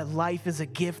life, that life is a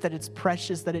gift, that it's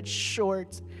precious, that it's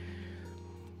short.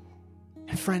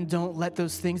 And friend, don't let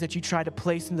those things that you try to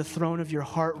place in the throne of your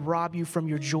heart rob you from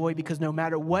your joy, because no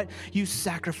matter what you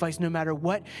sacrifice, no matter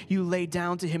what you lay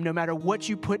down to him, no matter what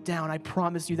you put down, I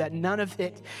promise you that none of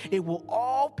it will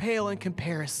all pale in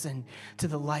comparison to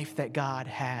the life that God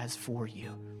has for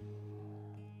you.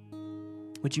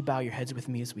 Would you bow your heads with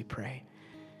me as we pray?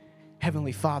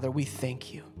 Heavenly Father, we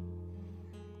thank you.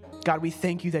 God, we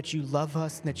thank you that you love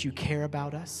us and that you care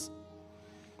about us.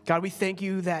 God, we thank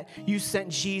you that you sent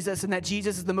Jesus and that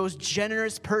Jesus is the most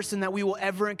generous person that we will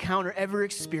ever encounter, ever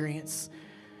experience.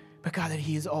 But God, that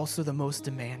he is also the most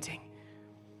demanding.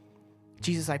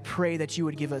 Jesus, I pray that you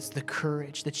would give us the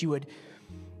courage, that you would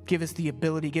give us the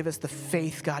ability, give us the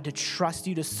faith, God, to trust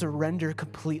you, to surrender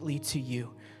completely to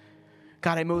you.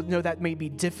 God, I know that may be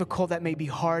difficult, that may be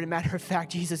hard. As a matter of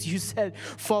fact, Jesus, you said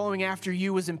following after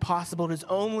you was impossible. It is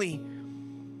only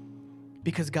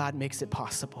because God makes it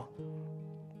possible.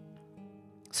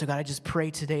 So God, I just pray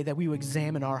today that we would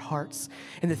examine our hearts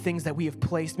and the things that we have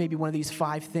placed, maybe one of these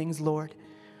 5 things, Lord.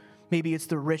 Maybe it's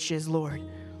the riches, Lord.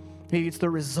 Maybe it's the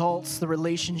results, the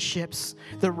relationships,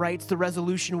 the rights, the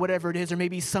resolution, whatever it is, or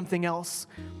maybe something else.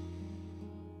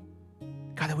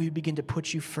 God, that we would begin to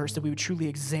put you first, that we would truly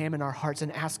examine our hearts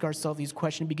and ask ourselves these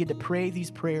questions, begin to pray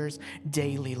these prayers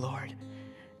daily, Lord.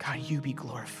 God, you be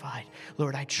glorified.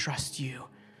 Lord, I trust you.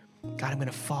 God, I'm going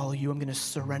to follow you. I'm going to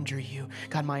surrender you.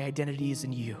 God, my identity is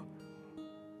in you.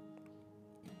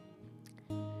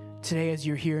 Today, as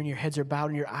you're here and your heads are bowed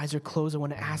and your eyes are closed, I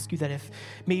want to ask you that if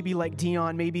maybe like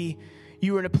Dion, maybe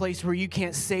you are in a place where you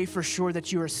can't say for sure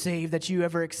that you are saved, that you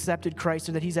ever accepted Christ,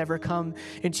 or that he's ever come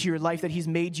into your life, that he's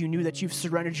made you new, that you've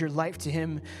surrendered your life to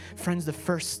him. Friends, the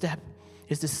first step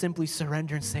is to simply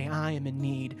surrender and say, I am in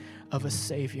need of a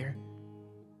Savior.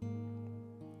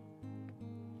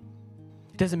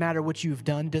 It doesn't matter what you've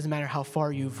done. It doesn't matter how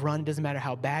far you've run. It doesn't matter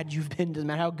how bad you've been. It doesn't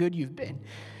matter how good you've been.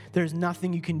 There's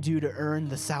nothing you can do to earn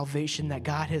the salvation that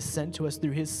God has sent to us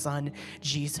through his son,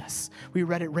 Jesus. We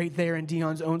read it right there in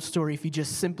Dion's own story. If you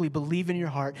just simply believe in your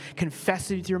heart,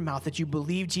 confess it with your mouth that you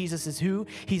believe Jesus is who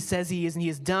he says he is, and he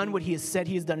has done what he has said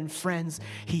he has done. And friends,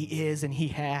 he is and he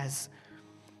has.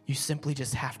 You simply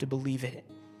just have to believe it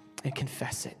and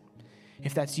confess it.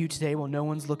 If that's you today, well, no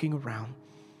one's looking around.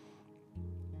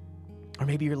 Or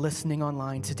maybe you're listening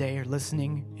online today or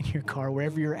listening in your car,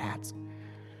 wherever you're at.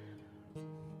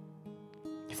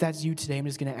 If that's you today, I'm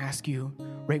just going to ask you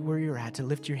right where you're at to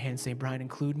lift your hand and say, Brian,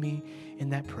 include me in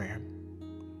that prayer.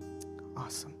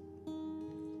 Awesome.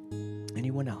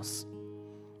 Anyone else?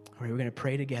 All right, we're going to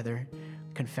pray together,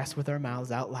 confess with our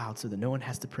mouths out loud so that no one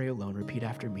has to pray alone. Repeat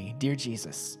after me. Dear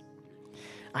Jesus,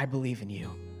 I believe in you.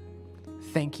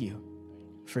 Thank you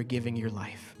for giving your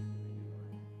life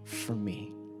for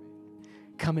me.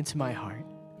 Come into my heart.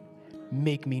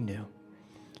 Make me new.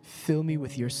 Fill me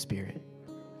with your spirit.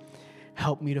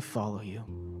 Help me to follow you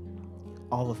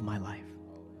all of my life.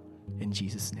 In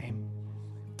Jesus' name,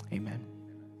 amen.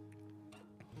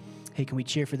 Hey, can we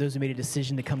cheer for those who made a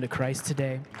decision to come to Christ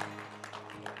today?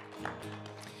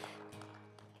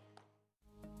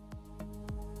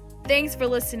 Thanks for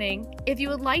listening. If you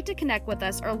would like to connect with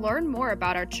us or learn more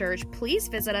about our church, please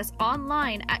visit us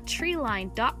online at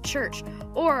treeline.church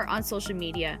or on social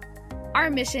media.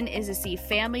 Our mission is to see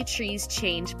family trees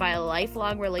changed by a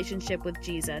lifelong relationship with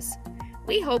Jesus.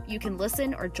 We hope you can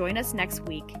listen or join us next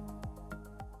week.